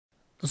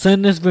So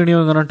in this video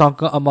we're going to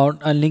talk about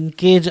a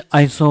linkage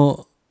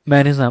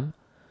isomerism.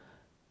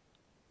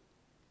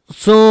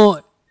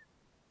 So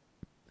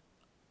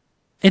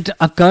it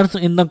occurs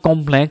in the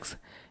complex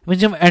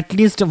which have at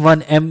least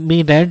one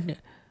embedded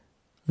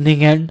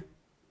ligand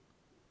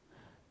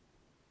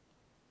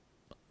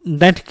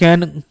that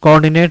can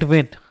coordinate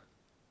with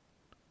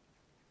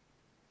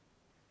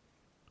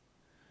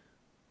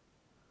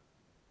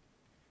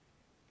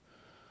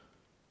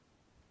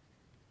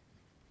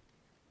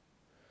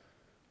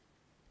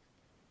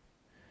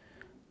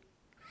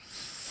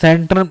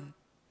central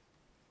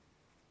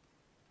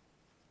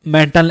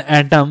metal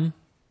atom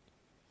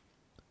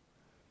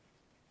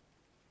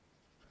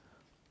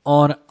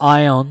or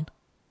ion,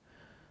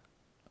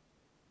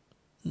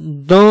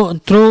 though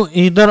through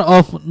either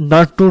of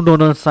the two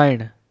donor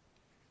side.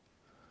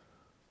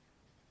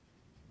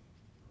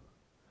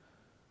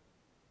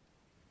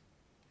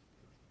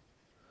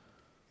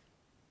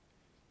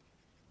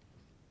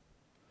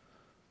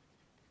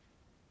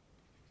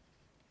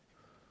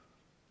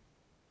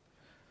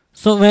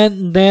 So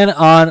when there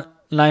are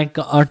like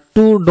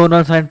two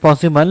donor side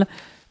possible,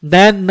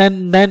 then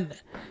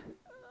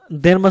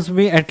there must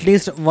be at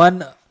least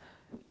one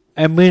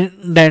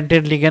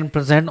eminented ligand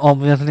present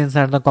obviously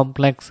inside the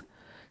complex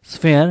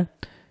sphere,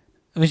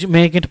 which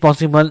make it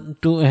possible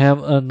to have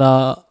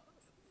the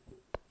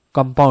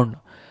compound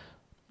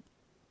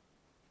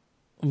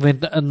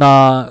with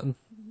the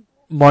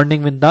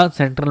bonding with the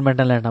central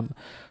metal atom.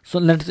 So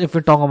let's, if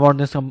we talk about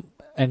this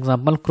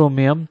example,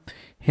 chromium,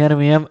 here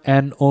we have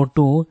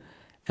NO2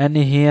 and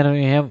here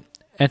we have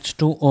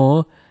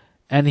H2O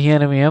and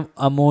here we have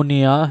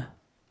ammonia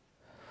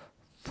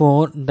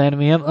 4, then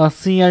we have a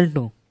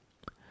Cl2.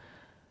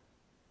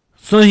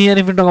 So here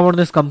if we talk about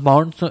this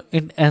compound, so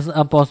it has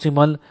a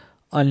possible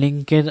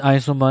linkage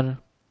isomer.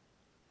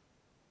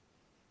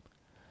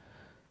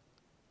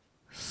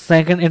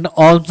 Second, it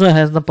also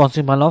has the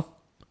possible of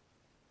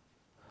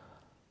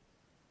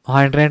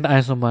hydrate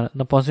isomer.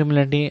 The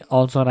possibility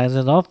also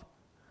arises of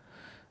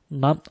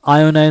the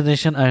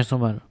ionization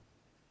isomer.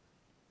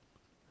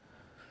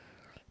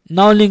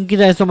 Now linkage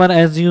isomer,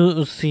 as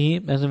we see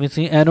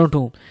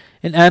NO2.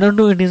 In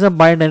NO2 it is a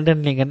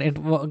bidentate ligand.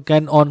 It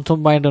can also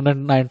bidonate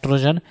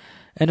nitrogen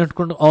and it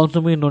could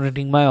also be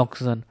donating by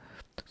oxygen.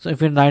 So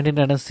if we write it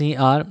as a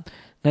Cr,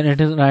 then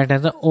it is write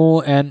as a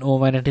ONO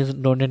when it is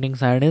donating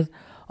side is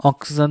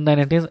oxygen, then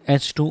it is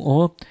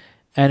H2O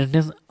and it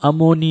is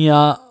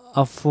ammonia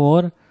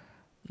 4,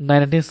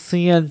 then it is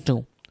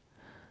Cl2.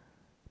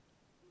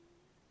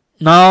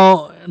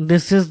 Now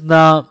this is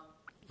the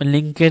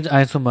linkage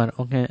isomer.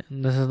 Okay,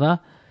 this is the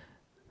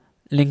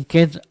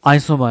linkage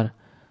isomer.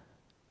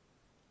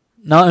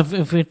 Now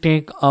if we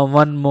take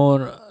one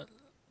more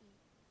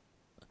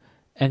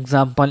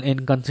example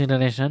in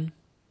consideration,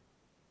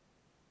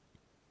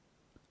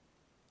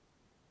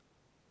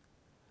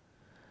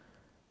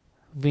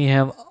 we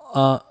have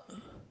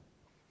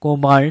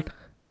cobalt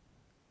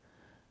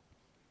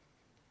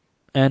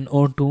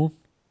NO2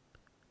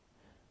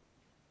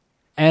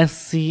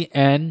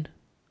 SCN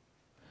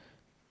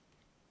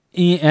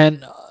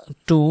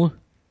En2,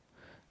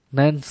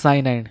 then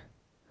cyanide.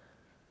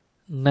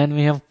 Then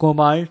we have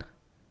cobalt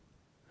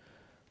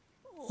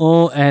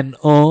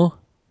ONO,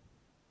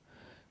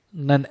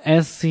 then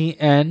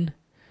SCN,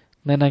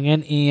 then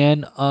again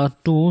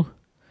En2,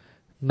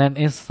 then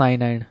is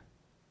cyanide.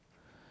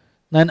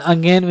 Then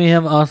again we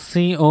have a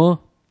CO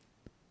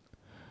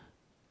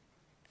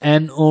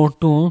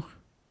NO2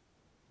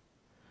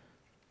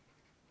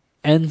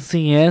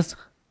 NCS,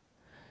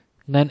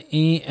 then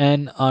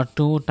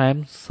En2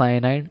 times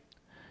cyanide,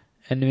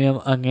 and we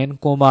have again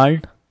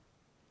cobalt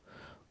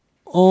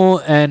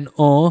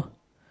ONO,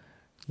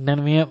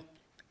 then we have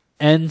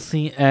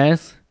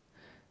NCS,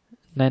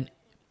 then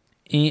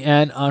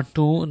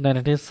En2, then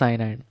it is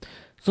cyanide.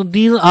 So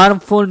these are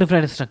 4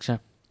 different structures.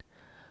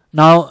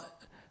 Now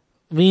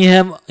we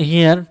have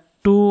here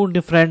 2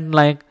 different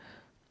like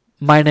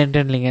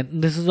bidentate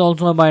ligand. This is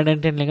also a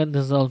bidentate ligand,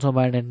 this is also a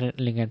bidentate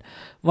ligand.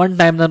 One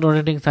time the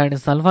rotating side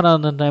is sulfur,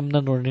 another time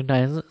the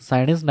rotating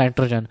side is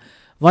nitrogen.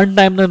 One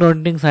time the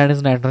rotating side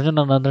is nitrogen,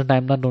 another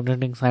time the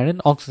rotating side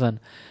is oxygen.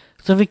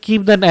 So we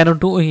keep that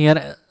NO2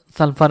 here,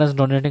 sulfur as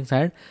donating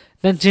side,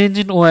 then change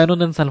it ONO,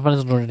 then sulfur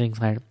as donating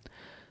side.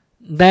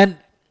 Then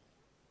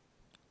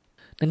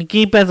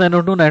keep as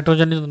NO2,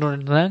 nitrogen is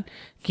donating side,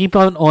 keep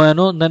on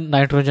ONO, then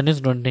nitrogen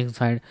is donating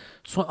side.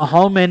 So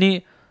how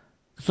many?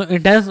 So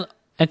it has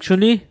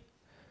actually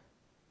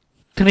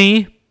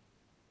 3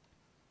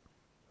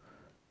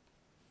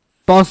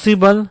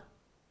 possible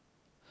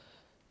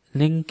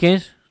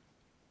linkage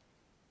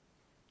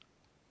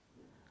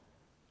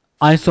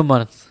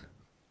isomers,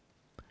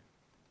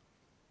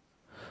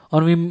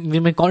 or we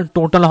may call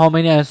total how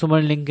many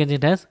isomer linkage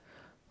it has,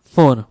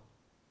 4.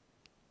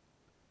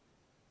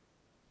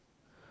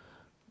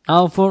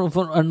 Now for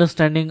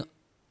understanding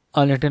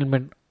a little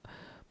bit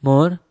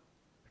more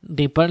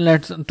deeper,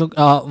 let's take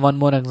one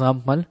more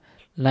example.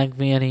 Like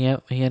here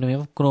we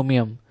have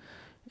chromium.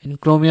 In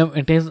chromium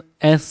it is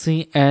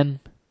SCN.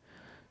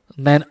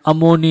 Then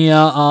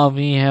ammonia,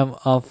 we have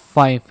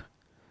 5,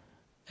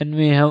 and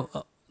we have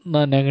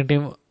the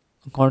negative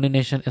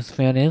coordination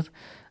sphere is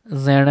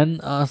Zn,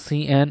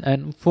 Cn,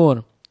 and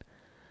 4.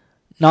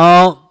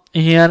 Now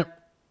here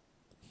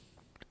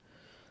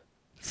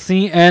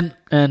Cn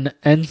and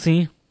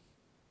Nc,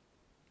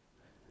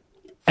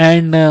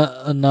 and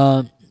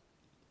the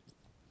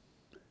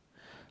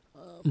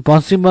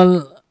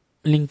possible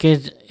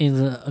linkage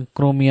is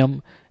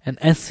chromium, and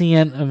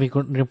SCN we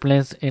could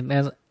replace it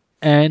as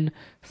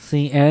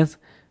NCS,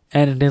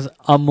 and it is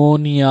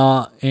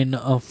ammonia in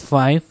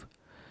 5.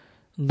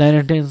 Then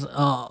it is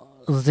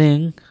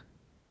zinc,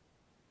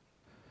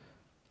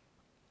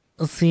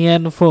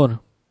 CN4.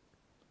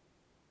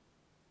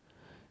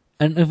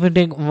 And if we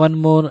take one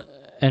more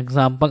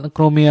example,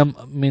 chromium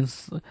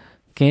means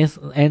case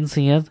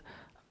NCS,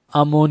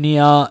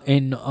 ammonia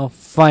in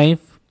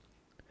 5.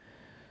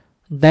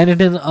 Then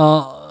it is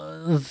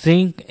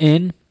zinc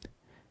in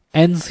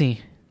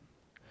NC4.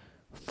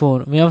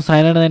 We have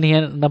cyanide, and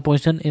here the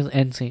position is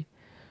NC.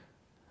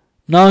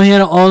 Now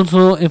here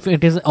also, if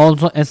it is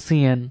also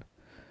SCN,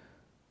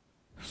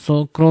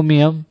 so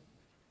chromium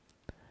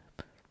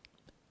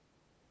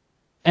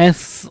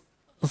SCN,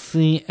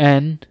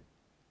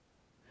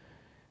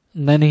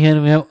 then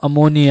here we have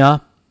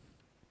ammonia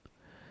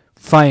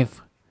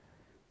 5.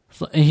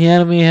 So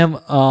here we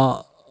have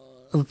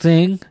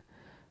zinc,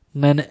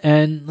 then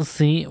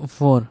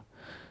NC4.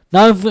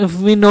 Now if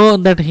we know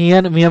that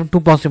here we have two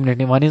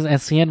possibilities, one is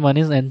SCN, one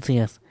is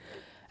NCS,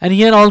 and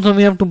here also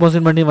we have two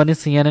possibilities, one is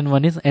CN and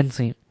one is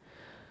NC.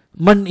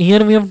 But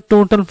here we have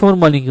total 4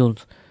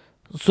 molecules.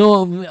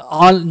 So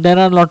there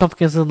are a lot of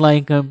cases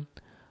like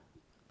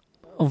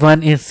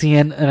one is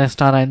CN,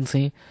 rest are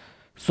NC.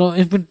 So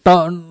if we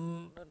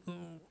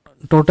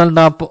total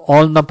up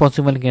all the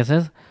possible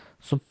cases,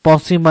 so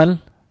possible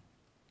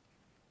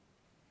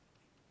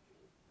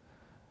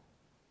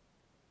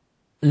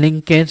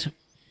linkage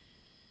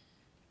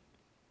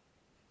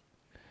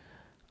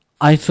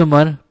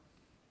isomer,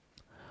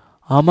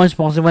 how much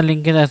possible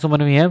linkage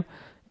isomer we have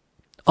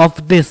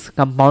of this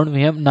compound?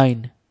 We have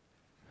 9.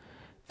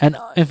 And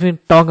if we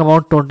talk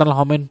about total,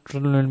 how many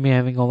total will be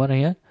having over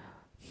here?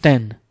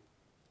 10.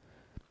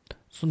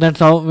 So that's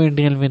how we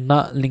deal with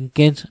the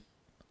linkage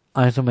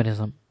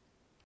isomerism.